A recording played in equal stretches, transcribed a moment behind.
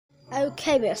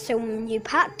Okay, we're still in new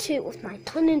part 2 of my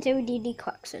Tom and Jerry DVD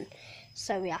collection.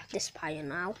 So we have this pile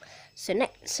now. So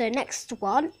next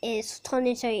one is Tom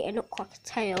and Jerry and Nutcracker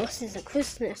Tale. This is a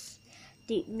Christmas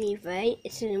movie.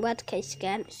 It's in a red case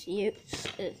again. It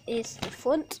is the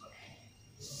front,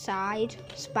 side,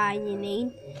 spine,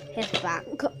 knee, his back.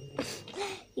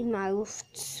 I love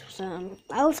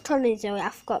Tom and Jerry. I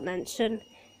forgot to mention.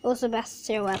 It was the best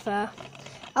show ever.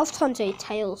 I love Tom and Jerry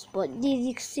Tales, but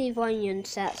you can see volume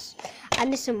sets,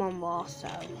 and this is one more. So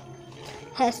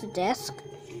here's the disc.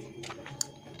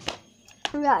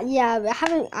 Yeah,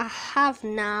 I have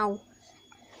now.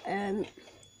 The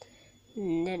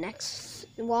next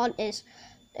one is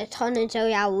the Tom and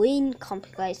Jerry Halloween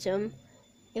compilation.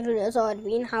 Even though it's already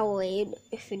been Halloween,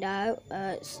 if you know,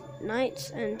 it's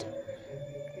Nights and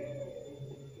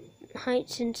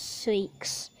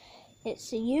Streaks.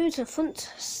 It's a user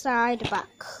front, side,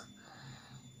 back.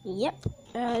 Yep.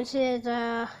 This is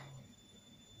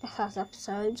this has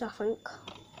episodes, I think,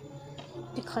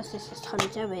 because this is Tom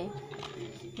and Jerry.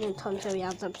 And Tom and Jerry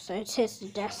has episodes. Here's the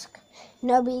disc.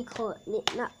 Not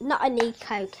an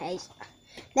eco case.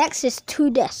 Next is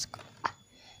 2 discs.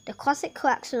 The classic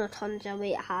collection of Tom and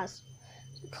Jerry has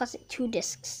classic 2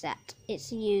 disc set.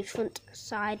 It's used front,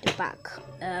 side, back.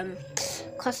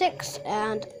 Classics,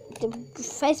 and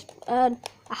I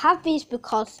have these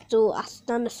because I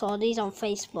saw these on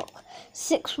Facebook.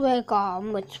 6 were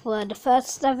gone, which were the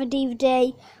first ever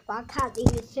DVD, but I can't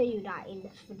even show you that in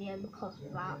this video because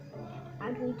of that.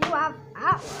 And we do have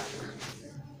artwork.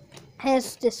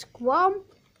 Here's disc 1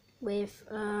 with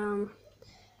the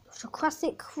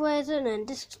classic version, and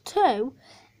disc 2.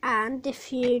 And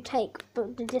if you take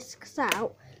the discs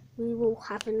out, we will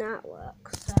have an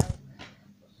artwork. So I'll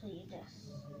show you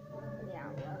this, the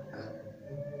artwork.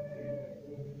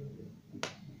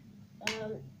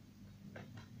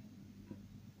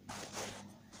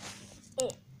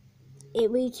 It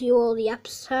reads you all the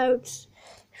episodes.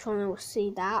 If you want to see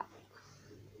that,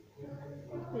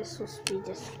 this must be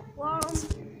disc 1.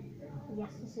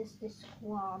 Yes, this is disc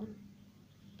 1.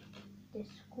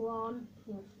 Disc 1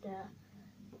 with the.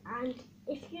 And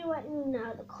if you let me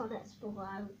know the comments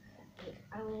below,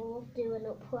 I will do an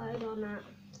upload on that.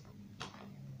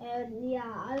 And yeah,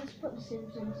 I just put the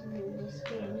Simpsons in this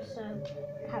game, so I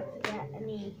can't forget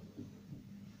any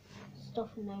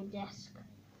stuff in no disc.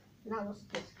 And that was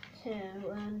disc 2.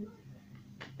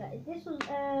 But this was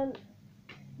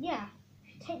yeah. If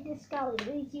you take this out, it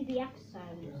reads you the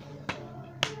episodes.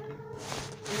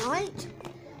 Right.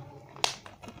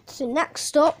 So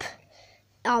next up.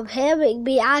 Here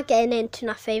we are getting into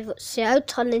my favourite show,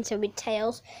 Tom and Jerry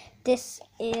Tales. This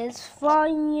is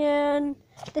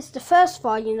the first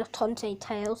volume of Tom and Jerry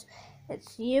Tales.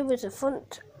 It's you with the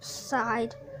front,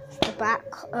 side, the back.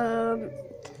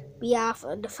 We have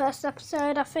the first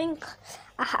episode, I think.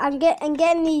 I'm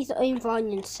getting these in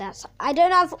volume sets. I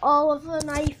don't have all of them,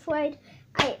 I'm afraid.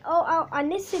 And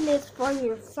this is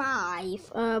volume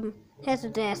 5. Here's a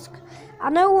disc. I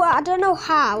don't know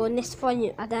how in this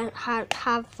volume I don't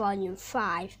have volume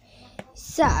 5.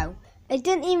 So I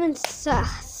didn't even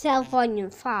sell volume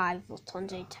 5 of Tom and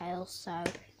Jerry Tales. So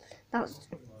that's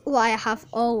why I have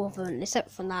all of them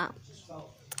except for that.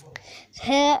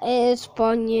 Here is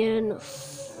volume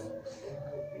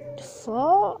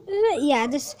 4. Is it? Yeah,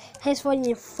 here's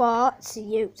volume 4. It's a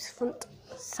youth front,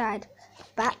 side,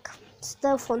 back.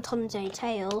 Still from Tom and Jerry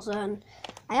Tales, and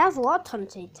I have a lot of Tom and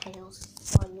Jerry Tales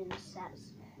volume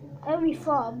sets. Only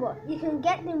 4, but you can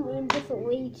get them in different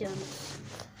regions.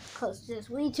 Because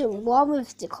there's region 1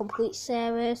 with the complete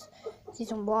series,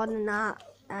 season 1 and that,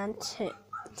 and 2.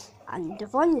 And the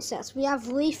volume sets, we have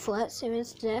leaflets, here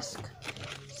is disc.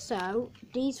 So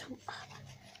these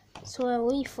are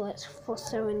leaflets for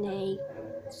showing a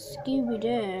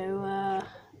Scooby-Doo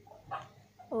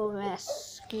or a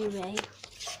Scooby.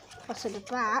 Also the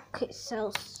back, it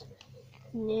sells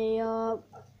more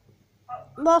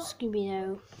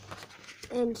Scooby-Doo,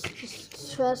 and the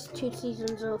first 2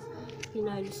 seasons of the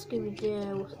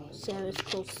Scooby-Doo series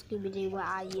called Scooby-Doo Where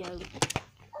Are You?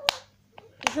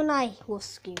 Even I love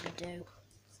Scooby-Doo.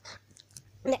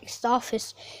 Next off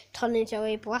is Tom and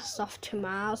Jerry Blast Off to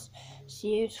Mars. It's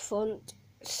used front,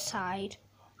 side,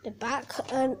 the back,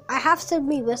 and I have some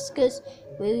me whiskers.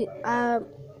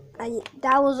 And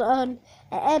that was it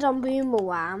aired on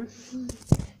Boomerang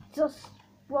just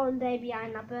one day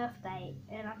behind my birthday,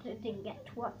 and I didn't get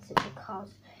to watch it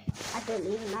because I don't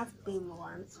even have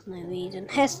Boomerang for no reason.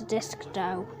 Here's the disc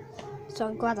though, so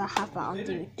I'm glad I have that on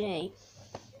DVD.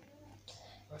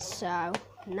 So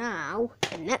now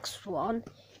the next one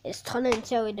is Tom and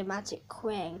Jerry the Magic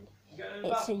Ring.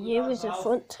 It's a U with the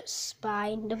front,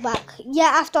 spine, the back.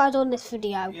 Yeah, after I've done this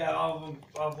video. Yeah, I'll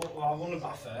run the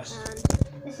back first.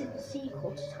 And this is the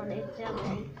sequel to Tom and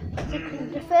Jerry.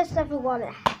 The first ever one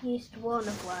it used one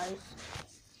of those.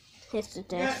 Here's the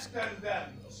disc.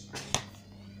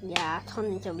 Yeah, Tom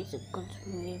and Jerry's a good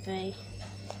movie.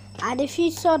 And if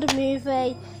you saw the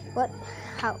movie,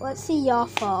 let's see your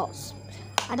thoughts.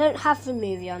 I don't have the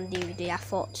movie on DVD,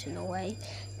 unfortunately.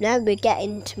 Now we're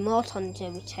getting to more Tom and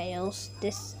Jerry Tales.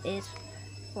 This is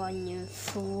volume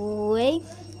 3.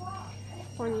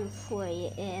 Volume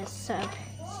 3 is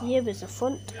here is the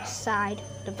front, side,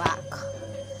 the back.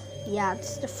 Yeah,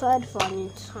 it's the third volume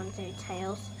of Tom and Jerry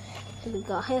Tales. So we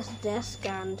got here's the disc,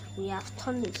 and we have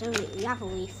Tom and Jerry. We have a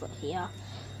leaflet here.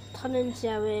 Tom and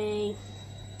Jerry.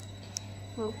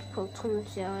 Multiple Tom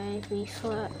and Jerry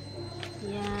leaflet.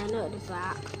 Yeah, not at the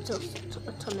back, just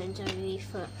a Tom and Jerry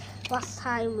leaflet. Last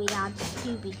time we had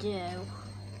Scooby-Doo.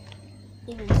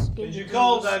 Even Scooby-Doo. Did you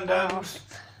call them down?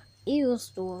 He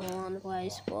was the one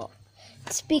place, but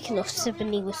speaking of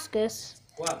Symphony Whiskers,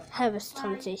 here is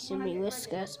Tom and Jerry Symphony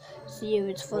Whiskers. So here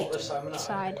is front,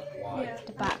 side,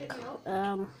 the back.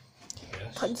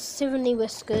 Symphony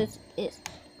Whiskers is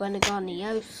when I go on the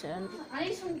ocean. I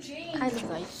need some jeans. Kind of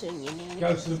very soon, you know.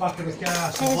 Go to the back of the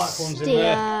car, some black ones in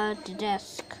there. The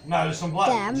desk. No, there's some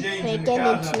black jeans we're in the car.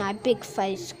 getting into my big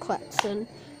face collection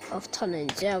of Tom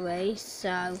and Jerry.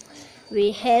 So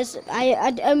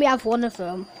I only have one of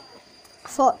them,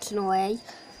 fortunately,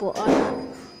 but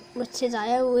which is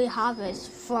I only have is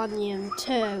volume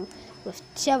 2 with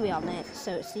Jerry on it.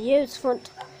 So it's the used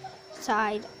front,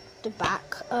 side, the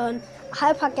back, and I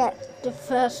hope I get the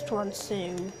first one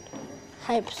soon.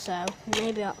 Hope so.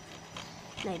 Maybe. I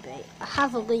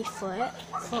have a leaflet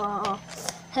for.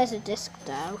 Here's a disc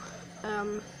though.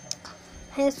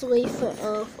 Here's the leaflet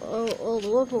of all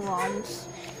the other ones.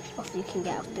 Of you can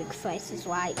get off big faces,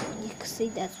 like you can see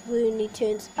there's Looney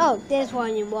Tunes. Oh, there's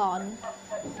volume 1,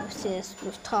 which is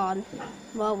with Tom.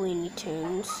 More Looney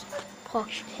Tunes.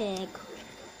 Posh Pig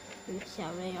and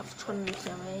Jerry of Tom and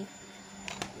Jerry.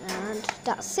 And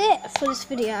that's it for this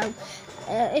video.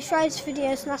 If you like this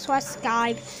video, smash my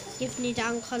subscribe, give me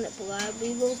down comment below.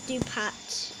 We will do part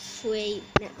 3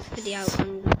 next video,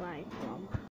 and goodbye from